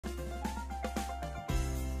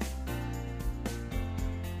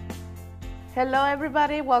Hello,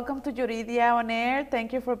 everybody. Welcome to Yuridia On Air.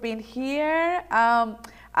 Thank you for being here.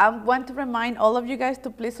 I want to remind all of you guys to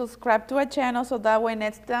please subscribe to our channel so that way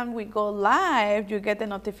next time we go live, you get the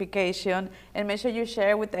notification, and make sure you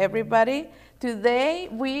share with everybody. Today,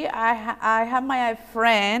 I have my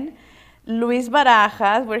friend, Luis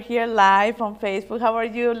Barajas. We're here live on Facebook. How are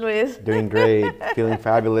you, Luis? Doing great, feeling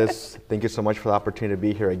fabulous. Thank you so much for the opportunity to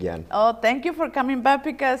be here again. Oh, thank you for coming back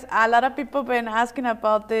because a lot of people have been asking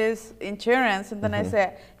about this insurance. And then I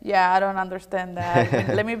said, yeah, I don't understand that.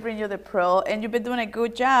 Let me bring you the pro. And you've been doing a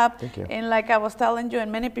good job. Thank you. And like I was telling you,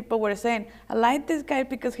 and many people were saying, I like this guy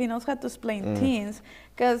because he knows how to explain things.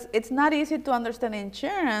 Because it's not easy to understand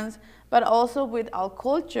insurance, but also with our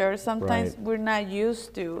culture, sometimes we're not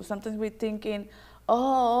used to. Sometimes we're thinking,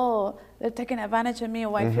 oh, they're taking advantage of me,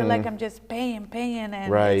 or I feel like I'm just paying,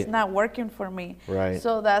 and it's not working for me.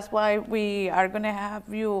 So that's why we are going to have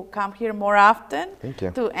you come here more often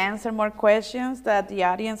to answer more questions that the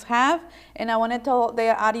audience have. And I want to tell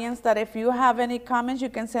the audience that if you have any comments, you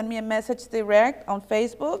can send me a message direct on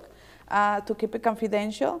Facebook to keep it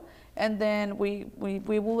confidential. And then we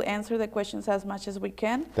will answer the questions as much as we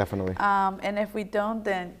can. Definitely. And if we don't,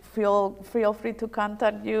 then feel free to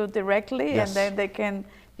contact you directly, and then they can,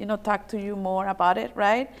 talk to you more about it,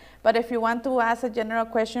 right? But if you want to ask a general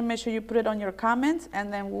question, make sure you put it on your comments,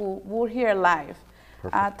 and then we'll hear live.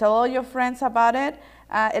 Tell all your friends about it.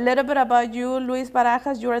 A little bit about you, Luis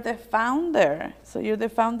Barajas. You are the founder. So you're the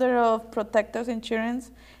founder of Protectors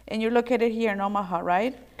Insurance, and you're located here in Omaha,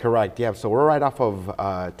 right? Correct, yeah. So we're right off of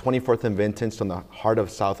 24th and Vinton's in the heart of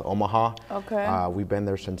South Omaha. Okay. We've been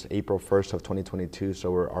there since April 1st of 2022,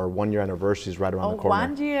 so our 1 year anniversary is right around the corner.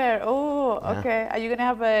 1 year. Oh, okay. Are you going to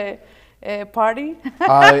have a party?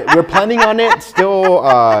 We're planning on it, still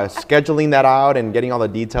scheduling that out and getting all the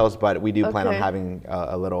details, but we do plan on having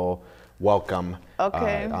a little welcome.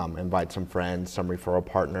 Invite some friends, some referral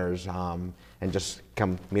partners, and just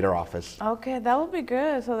come meet our office. Okay, that would be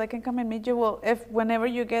good, so they can come and meet you. Well, whenever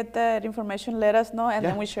you get that information, let us know, and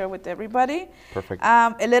then we share with everybody. Perfect.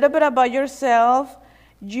 A little bit about yourself.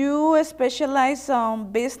 You specialize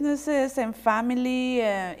on businesses and family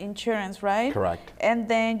insurance, right? Correct. And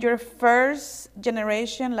then you're first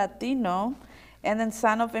generation Latino, and then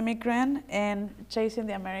son of immigrant, and chasing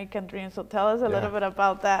the American dream. So tell us a little bit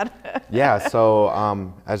about that. So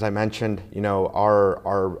as I mentioned,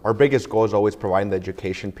 our biggest goal is always providing the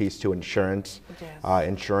education piece to insurance,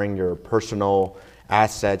 ensuring your personal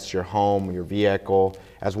assets, your home, your vehicle,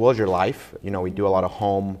 as well as your life. We do a lot of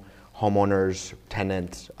homeowners,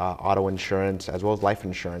 tenants, auto insurance, as well as life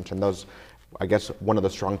insurance, and those, I guess, one of the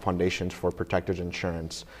strong foundations for Protectors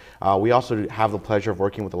Insurance. We also have the pleasure of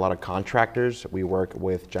working with a lot of contractors. We work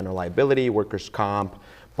with general liability, workers' comp,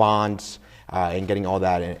 bonds, and getting all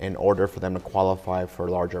that in order for them to qualify for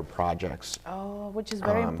larger projects. Oh, which is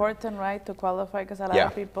very important, right, to qualify, because a lot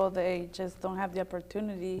of people, they just don't have the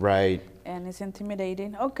opportunity. Right. And it's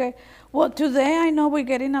intimidating. Okay. Well, today I know we're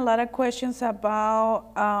getting a lot of questions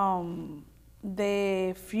about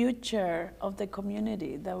the future of the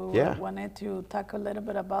community, that we wanted to talk a little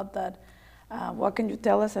bit about that. What can you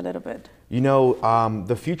tell us a little bit?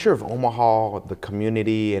 The future of Omaha, the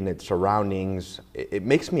community and its surroundings, it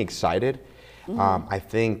makes me excited. I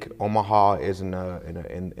think Omaha is in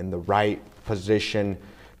the right position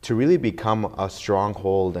to really become a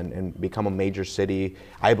stronghold and become a major city,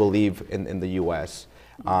 I believe, in the U.S.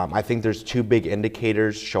 I think there's two big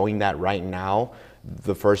indicators showing that right now.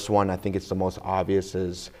 The first one, I think it's the most obvious,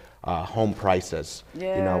 is home prices.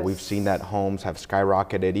 We've seen that homes have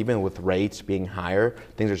skyrocketed, even with rates being higher.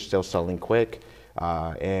 Things are still selling quick.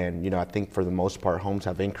 And I think for the most part, homes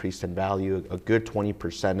have increased in value a good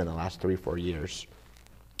 20% in the last 3-4 years.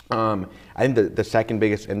 I think the second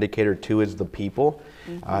biggest indicator too is the people.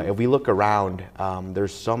 If we look around,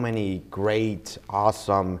 there's so many great,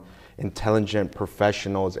 awesome, intelligent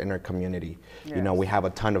professionals in our community. We have a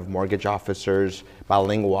ton of mortgage officers,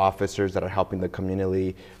 bilingual officers that are helping the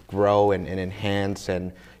community grow and enhance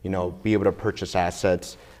and be able to purchase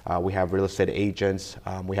assets. We have real estate agents.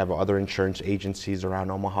 We have other insurance agencies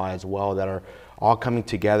around Omaha as well that are all coming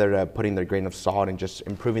together to putting their grain of salt and just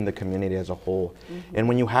improving the community as a whole. And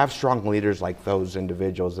when you have strong leaders like those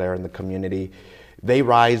individuals there in the community, they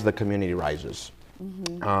rise, the community rises.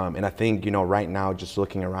 And I think, right now, just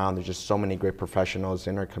looking around, there's just so many great professionals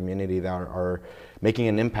in our community that are making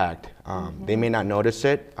an impact. They may not notice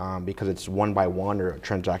it because it's one by one or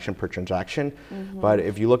transaction per transaction. But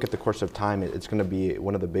if you look at the course of time, it's going to be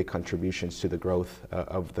one of the big contributions to the growth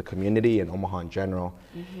of the community and Omaha in general.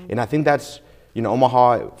 And I think that's you know,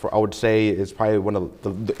 Omaha, I would say, is probably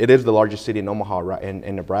it is the largest city in Omaha, right,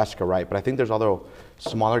 in Nebraska, right? But I think there's other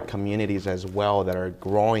smaller communities as well that are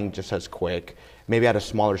growing just as quick, maybe at a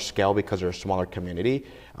smaller scale because they're a smaller community,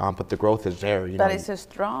 but the growth is there. You know, it's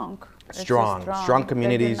strong. Strong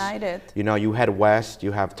communities. They're united. You know, you head west,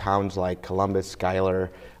 you have towns like Columbus,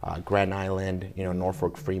 Schuyler, Grand Island, you know,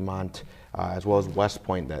 Norfolk, Fremont, as well as West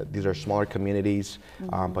Point. These are smaller communities,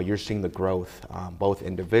 but you're seeing the growth both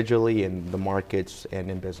individually in the markets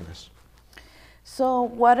and in business. So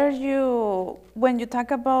when you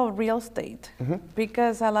talk about real estate,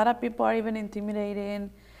 because a lot of people are even intimidating,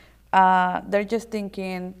 they're just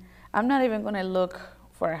thinking, I'm not even going to look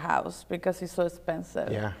for a house because it's so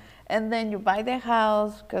expensive. Yeah. And then you buy the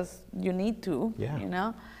house because you need to, you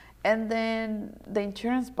know, and then the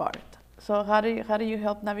insurance part. So how do you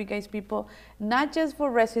help navigate people, not just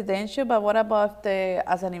for residential, but what about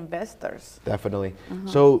as an investors? Definitely.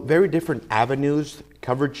 So very different avenues.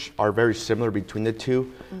 Coverage are very similar between the two,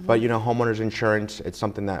 but you know, homeowners insurance, it's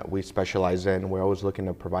something that we specialize in. We're always looking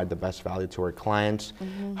to provide the best value to our clients,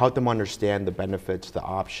 help them understand the benefits, the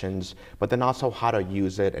options, but then also how to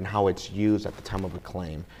use it and how it's used at the time of a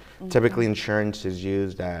claim. Typically, insurance is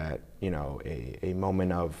used at, you know, a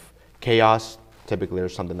moment of chaos. Typically,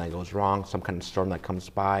 there's something that goes wrong, some kind of storm that comes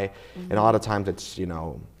by, and a lot of times it's, you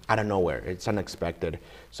know, out of nowhere. It's unexpected.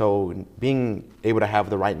 So being able to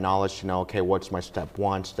have the right knowledge to know, okay, what's my step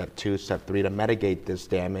 1, step 2, step 3 to mitigate this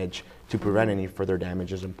damage, to prevent any further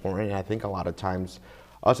damage is important. And I think a lot of times,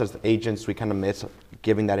 us as agents, we kind of miss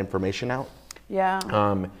giving that information out. Yeah.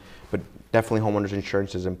 But definitely homeowners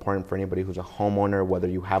insurance is important for anybody who's a homeowner, whether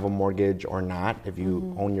you have a mortgage or not. If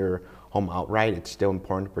you own your home outright, it's still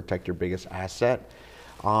important to protect your biggest asset.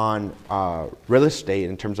 On real estate,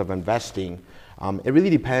 in terms of investing, it really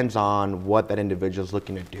depends on what that individual is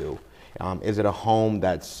looking to do. Is it a home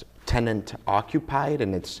that's tenant occupied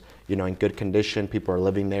and it's, you know, in good condition, people are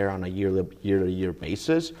living there on a year-to-year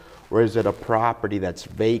basis? Or is it a property that's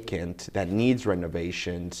vacant, that needs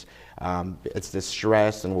renovations, it's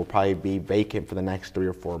distressed and will probably be vacant for the next 3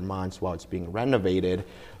 or 4 months while it's being renovated?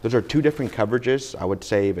 Those are two different coverages. I would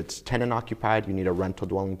say if it's tenant occupied, you need a rental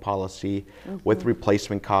dwelling policy with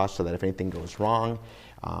replacement costs so that if anything goes wrong,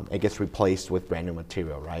 it gets replaced with brand new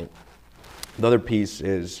material, right? The other piece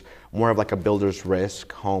is more of like a builder's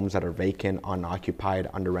risk, homes that are vacant, unoccupied,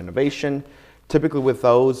 under renovation. Typically with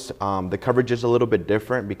those, the coverage is a little bit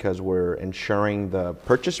different because we're insuring the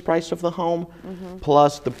purchase price of the home,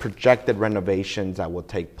 plus the projected renovations that will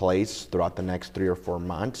take place throughout the next 3 or 4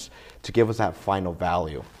 months to give us that final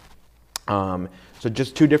value. So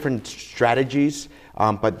just two different strategies,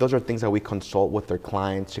 but those are things that we consult with their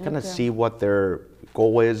clients to kind of see what their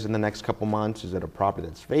goal is in the next couple months. Is it a property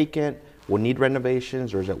that's vacant, will need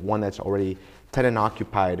renovations, or is it one that's already tenant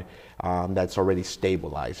occupied, that's already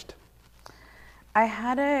stabilized? I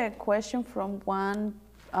had a question from one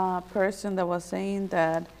person that was saying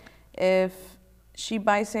that if she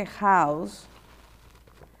buys a house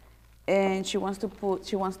and she wants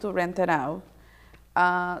to rent it out,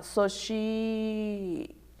 so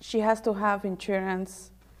she has to have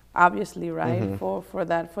insurance, obviously, right, for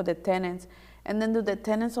the tenants. And then do the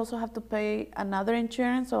tenants also have to pay another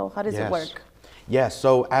insurance, or how does it work? Yes,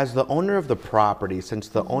 so as the owner of the property, since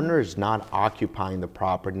the owner is not occupying the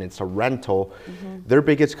property and it's a rental, their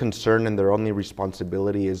biggest concern and their only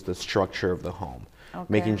responsibility is the structure of the home.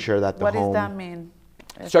 Making sure that the home... What does that mean?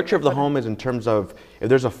 Structure of the home is in terms of, if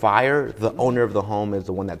there's a fire, the owner of the home is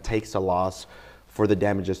the one that takes the loss for the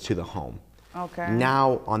damages to the home. Okay.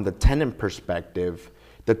 Now, on the tenant perspective,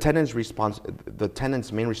 the tenant's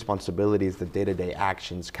main responsibility is the day-to-day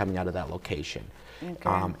actions coming out of that location.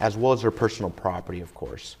 Okay. As well as their personal property, of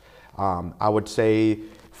course. I would say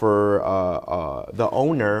for the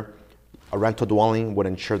owner, a rental dwelling would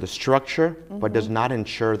insure the structure, but does not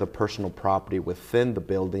insure the personal property within the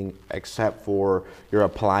building, except for your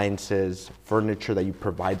appliances, furniture that you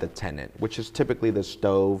provide the tenant, which is typically the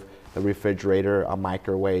stove, the refrigerator, a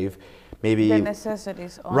microwave, maybe... The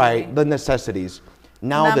necessities only. Right, the necessities.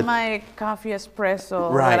 Now not my coffee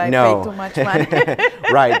espresso right, that I pay too much money.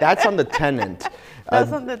 Right, that's on the tenant.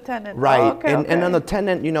 That's on the tenant. Right, oh, okay, and on the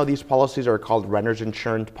tenant, you know, these policies are called renter's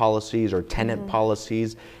insurance policies or tenant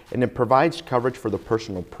policies, and it provides coverage for the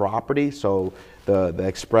personal property. So the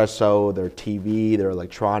espresso, their TV, their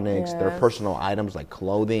electronics, their personal items like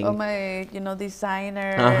clothing. Oh my,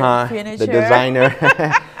 designer furniture. The designer.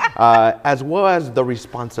 As well as the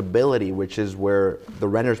responsibility, which is where the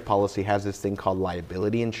renter's policy has this thing called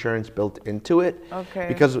liability insurance built into it. Okay.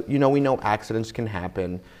 Because, we know accidents can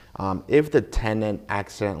happen. If the tenant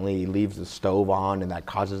accidentally leaves the stove on and that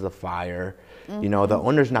causes the fire, you know, the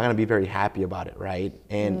owner's not going to be very happy about it, right?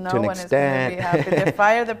 And to an extent, is gonna be happy. The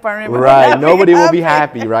fire department, right? Nobody will be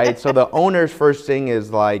happy, right? So the owner's first thing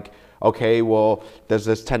is like, okay, well, does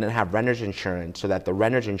this tenant have renter's insurance so that the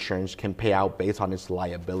renter's insurance can pay out based on its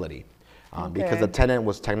liability? Because the tenant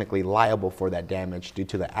was technically liable for that damage due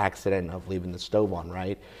to the accident of leaving the stove on,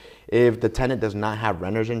 right? If the tenant does not have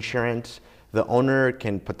renter's insurance, the owner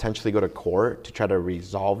can potentially go to court to try to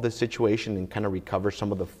resolve the situation and kind of recover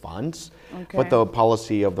some of the funds. Okay. But the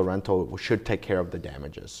policy of the rental should take care of the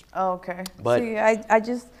damages. Okay. But see, I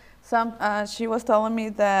just, she was telling me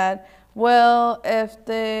that, well, if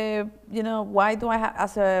the, you know, why do I have,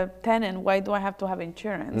 as a tenant, why do I have to have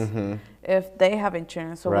insurance? If they have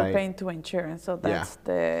insurance, so we're paying to insurance. So that's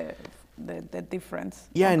the difference.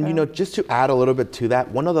 Yeah, and you know, just to add a little bit to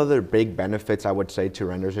that, one of the other big benefits I would say to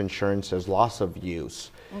renter's insurance is loss of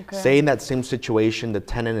use. Say in that same situation, the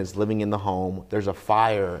tenant is living in the home, there's a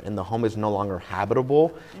fire, and the home is no longer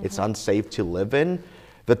habitable, it's unsafe to live in.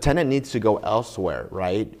 The tenant needs to go elsewhere,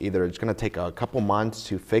 right? Either it's going to take a couple months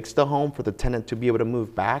to fix the home for the tenant to be able to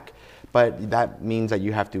move back, but that means that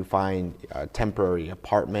you have to find a temporary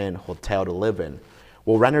apartment, hotel to live in.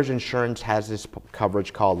 Well, renter's insurance has this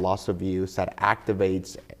coverage called loss of use that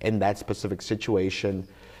activates in that specific situation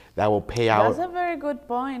that will pay out. That's a very good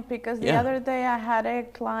point, because the other day I had a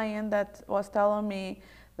client that was telling me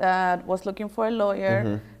that was looking for a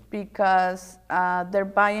lawyer because they're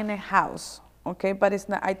buying a house, okay? But it's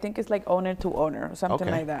not, I think it's like owner to owner or something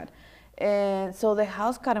like that. And so the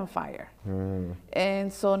house caught on fire.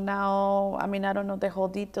 And so now, I mean, I don't know the whole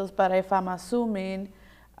details, but if I'm assuming,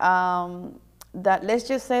 that let's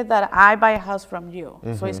just say that I buy a house from you,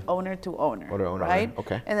 so it's owner to owner, right?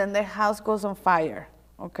 Okay. And then the house goes on fire,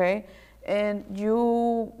 okay? And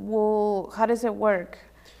you will, how does it work?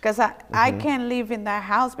 Because I can't live in that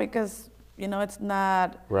house because, you know, it's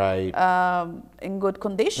not in good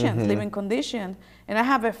conditions, living conditions, and I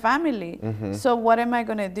have a family. So what am I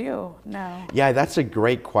going to do now? Yeah, that's a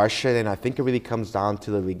great question, and I think it really comes down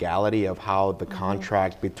to the legality of how the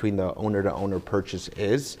contract between the owner to owner purchase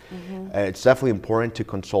is. It's definitely important to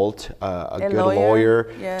consult a good lawyer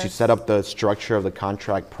to set up the structure of the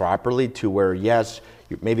contract properly, to where, yes,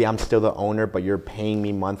 maybe I'm still the owner, but you're paying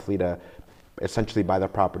me monthly to essentially buy the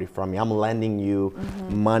property from me. I'm lending you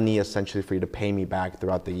money essentially for you to pay me back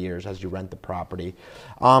throughout the years as you rent the property.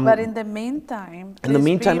 But in the meantime,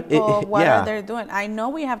 people, what are they doing? I know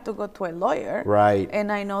we have to go to a lawyer,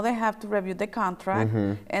 and I know they have to review the contract,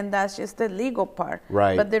 and that's just the legal part.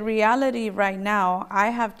 But the reality right now, I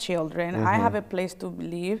have children, I have a place to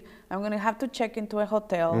live. I'm going to have to check into a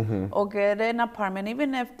hotel or get an apartment.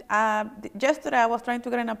 Even if yesterday I was trying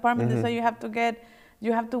to get an apartment, they say you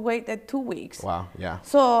have to wait 2 weeks. Wow, yeah.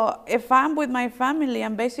 So if I'm with my family,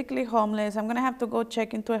 I'm basically homeless, I'm gonna have to go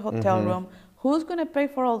check into a hotel room. Who's gonna pay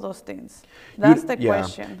for all those things? That's the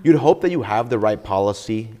question. You'd hope that you have the right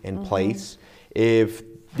policy in place. If,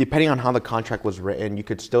 depending on how the contract was written, you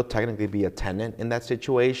could still technically be a tenant in that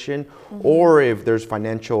situation. Or if there's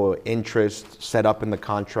financial interest set up in the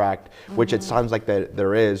contract, which it sounds like that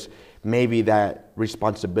there is, maybe that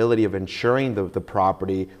responsibility of insuring the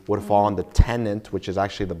property would fall on the tenant, which is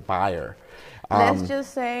actually the buyer. Let's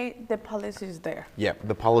just say the policy is there. Yeah,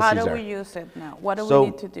 the policy is there. How do we use it now? What do we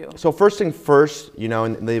need to do? So first thing first, you know,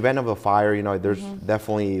 in the event of a fire, you know, there's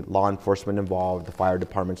definitely law enforcement involved, the fire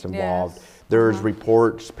department's involved. There's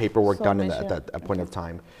reports, paperwork done at that point of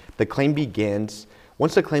time. The claim begins.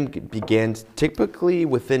 Once the claim begins, typically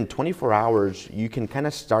within 24 hours, you can kind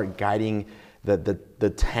of start guiding the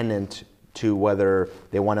tenant to whether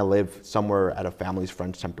they want to live somewhere at a family's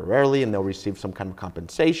friends temporarily, and they'll receive some kind of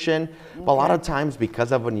compensation. But a lot of times,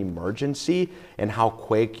 because of an emergency and how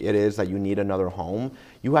quick it is that you need another home,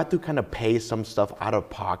 you have to kind of pay some stuff out of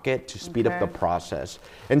pocket to speed up the process.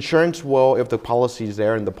 Insurance will, if the policy is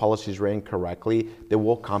there and the policy is written correctly, they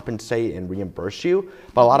will compensate and reimburse you.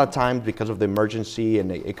 But a lot of times, because of the emergency,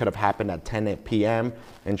 and it could have happened at 10 p.m.,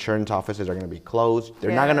 insurance offices are going to be closed.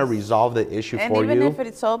 They're not going to resolve the issue for you. And even if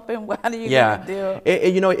it's open, what are you going to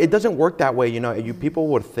do? You know, it doesn't work that way. You know, people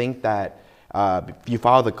would think that you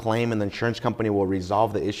file the claim and the insurance company will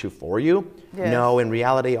resolve the issue for you. No, in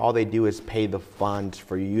reality, all they do is pay the funds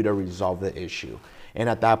for you to resolve the issue. And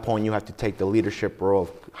at that point, you have to take the leadership role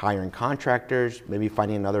of hiring contractors, maybe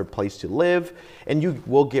finding another place to live, and you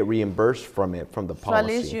will get reimbursed from it, from the policy.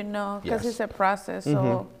 So at least you know, because it's a process.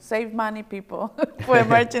 So save money, people, for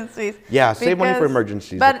emergencies. Save money for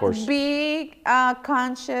emergencies, of course. But be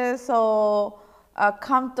conscious or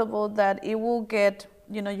comfortable that it will get,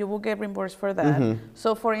 you know, you will get reimbursed for that.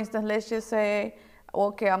 So for instance, let's just say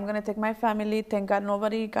okay, I'm gonna take my family. Thank God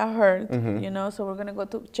nobody got hurt, you know. So we're gonna go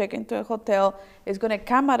to check into a hotel. It's gonna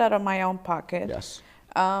come out of my own pocket. Yes.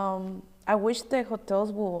 I wish the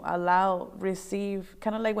hotels will receive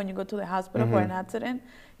kind of like when you go to the hospital for an accident.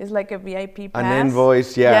 It's like a VIP pass. An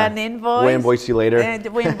invoice, yeah. Yeah, an invoice. We invoice you later. And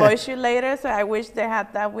we invoice you later. So I wish they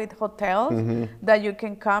had that with hotels, that you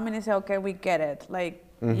can come and say, okay, we get it. Like,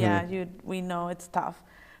 yeah, we know it's tough.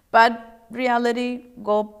 But reality,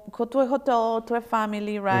 go to a hotel, to a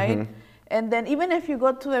family, right? And then even if you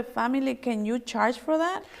go to the family, can you charge for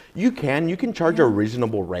that? You can charge a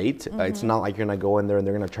reasonable rate. It's not like you're gonna go in there and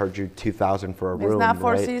they're gonna charge you $2,000 for a room. It's not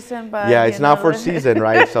for right? season, but yeah, it's not for season,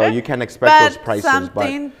 right? So you can expect those prices.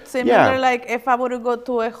 Something similar, like if I were to go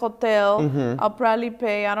to a hotel, I'll probably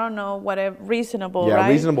pay, I don't know, whatever, reasonable, right? Yeah,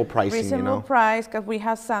 reasonable pricing, reasonable price, because we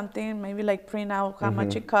have something, maybe like print out how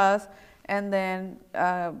much it costs, and then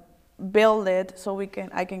build it so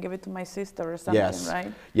I can give it to my sister or something,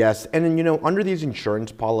 right? Yes, and then, under these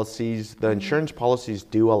insurance policies, the insurance policies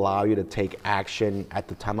do allow you to take action at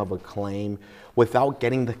the time of a claim without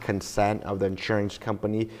getting the consent of the insurance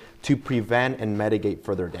company to prevent and mitigate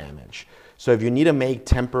further damage. So if you need to make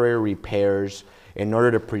temporary repairs in order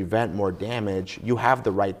to prevent more damage, you have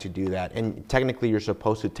the right to do that. And technically you're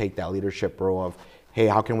supposed to take that leadership role of, hey,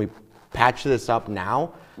 how can we patch this up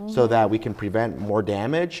now so that we can prevent more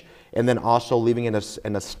damage, and then also leaving it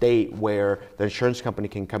in a state where the insurance company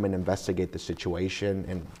can come and investigate the situation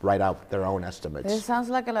and write out their own estimates. It sounds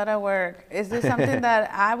like a lot of work. Is this something that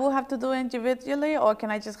I will have to do individually, or can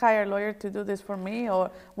I just hire a lawyer to do this for me? Or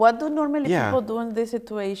what do normally people do in this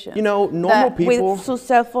situation? Normal people with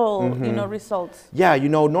successful, results. Yeah,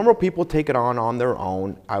 normal people take it on their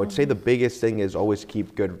own. I would say the biggest thing is always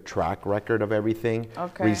keep good track record of everything.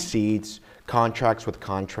 Okay. Receipts, contracts with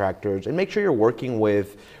contractors, and make sure you're working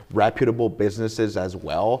with reputable businesses as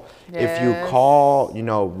well. Yes. If you call,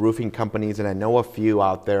 roofing companies, and I know a few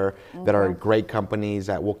out there that are great companies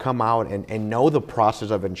that will come out and know the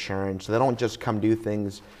process of insurance. They don't just come do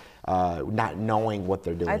things not knowing what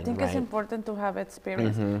they're doing. I think it's important to have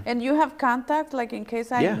experience. And you have contact, like in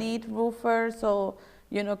case I need roofers or,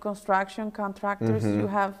 construction contractors, you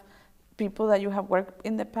have people that you have worked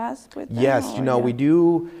in the past with them? Yes, we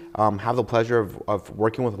do have the pleasure of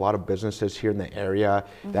working with a lot of businesses here in the area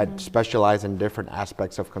that specialize in different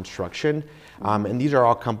aspects of construction. And these are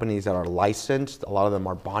all companies that are licensed. A lot of them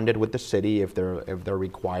are bonded with the city if they're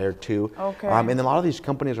required to. Okay. And a lot of these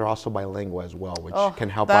companies are also bilingual as well, which can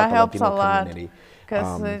help out the Latino community.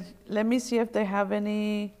 Because let me see if they have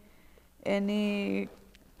any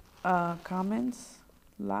comments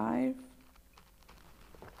live.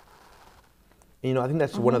 I think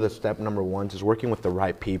that's one of the step number ones is working with the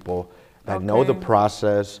right people that know the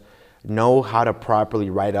process, know how to properly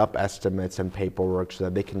write up estimates and paperwork so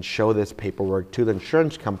that they can show this paperwork to the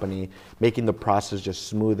insurance company, making the process just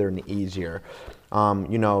smoother and easier.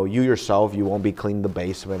 You yourself, you won't be cleaning the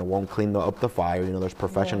basement, won't clean up the fire. There's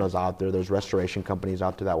professionals out there, there's restoration companies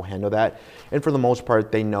out there that will handle that. And for the most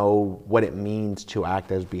part, they know what it means to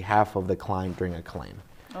act as behalf of the client during a claim.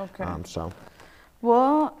 Okay.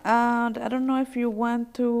 Well, I don't know if you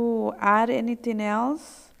want to add anything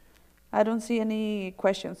else. I don't see any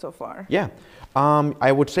questions so far. Yeah.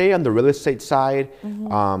 I would say on the real estate side,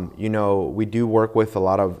 we do work with a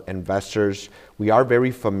lot of investors. We are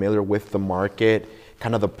very familiar with the market,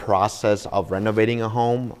 kind of the process of renovating a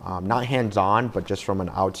home, not hands-on, but just from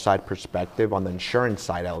an outside perspective on the insurance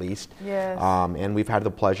side at least. Yes. And we've had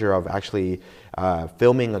the pleasure of actually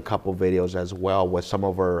filming a couple videos as well with some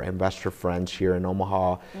of our investor friends here in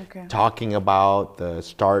Omaha, talking about the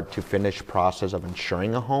start to finish process of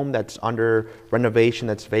insuring a home that's under renovation,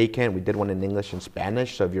 that's vacant. We did one in English and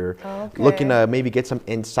Spanish. So if you're looking to maybe get some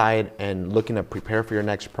insight and looking to prepare for your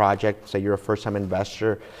next project, say you're a first-time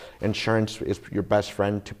investor, insurance is your best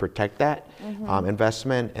friend to protect that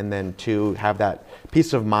investment, and then to have that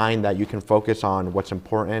peace of mind that you can focus on what's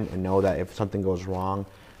important and know that if something goes wrong,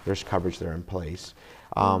 there's coverage there in place.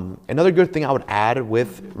 Another good thing I would add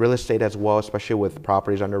with real estate as well, especially with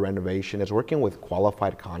properties under renovation, is working with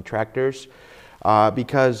qualified contractors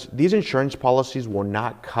because these insurance policies will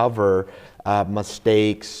not cover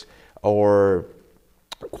mistakes or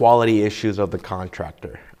quality issues of the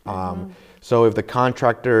contractor. So if the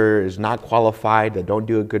contractor is not qualified, they don't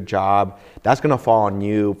do a good job, that's going to fall on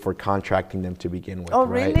you for contracting them to begin with. Oh,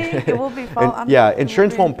 right? really? It will be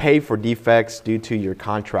Insurance won't pay for defects due to your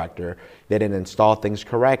contractor. They didn't install things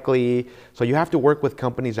correctly. So you have to work with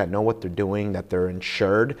companies that know what they're doing, that they're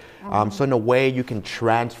insured. So in a way, you can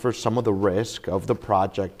transfer some of the risk of the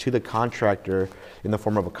project to the contractor in the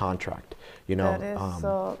form of a contract. You know,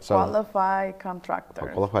 that is qualified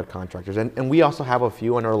contractors. Qualified contractors, and we also have a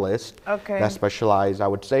few on our list that specialize. I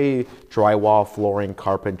would say drywall, flooring,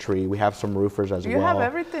 carpentry. We have some roofers as well. You have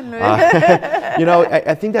everything, Luis. You know,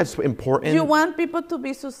 I think that's important. You want people to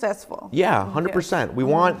be successful. Yeah, 100%. We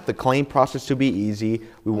want the claim process to be easy.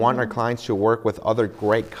 We want our clients to work with other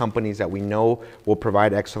great companies that we know will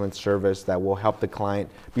provide excellent service that will help the client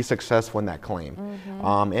be successful in that claim.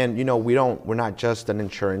 And you know, we're not just an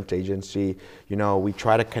insurance agency. You know, we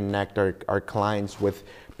try to connect our clients with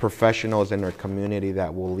professionals in their community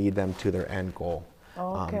that will lead them to their end goal.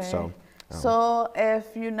 Okay. So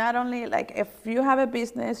if you not only, like, if you have a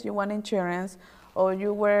business, you want insurance, or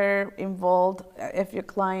you were involved, if your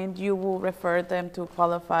client, you will refer them to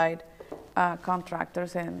qualified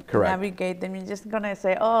contractors and navigate them. You're just gonna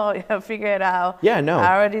say, oh, yeah, figure it out. Yeah, no.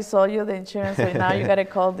 I already sold you the insurance, so now you gotta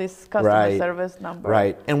call this customer service number.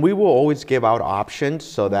 Right, and we will always give out options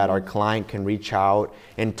so that our client can reach out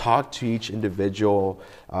and talk to each individual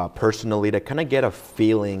personally to kind of get a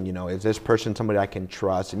feeling, you know, is this person somebody I can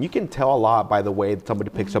trust? And you can tell a lot by the way somebody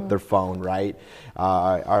picks up their phone, right?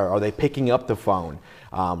 Are they picking up the phone?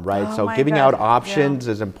 Right, oh, so giving out options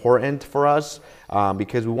is important for us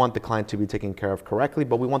because we want the client to be taken care of correctly,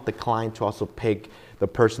 but we want the client to also pick the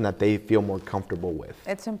person that they feel more comfortable with.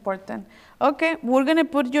 It's important. Okay, we're gonna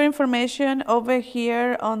put your information over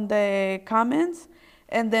here on the comments,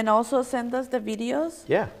 and then also send us the videos.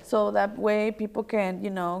 Yeah. So that way people can, you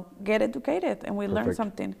know, get educated and we learn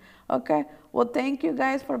something. Okay. Well, thank you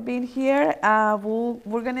guys for being here.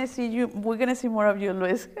 We're gonna see you. We're gonna see more of you,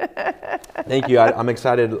 Luis. Thank you. I'm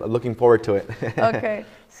excited. Looking forward to it. Okay.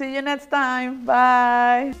 See you next time.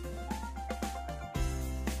 Bye.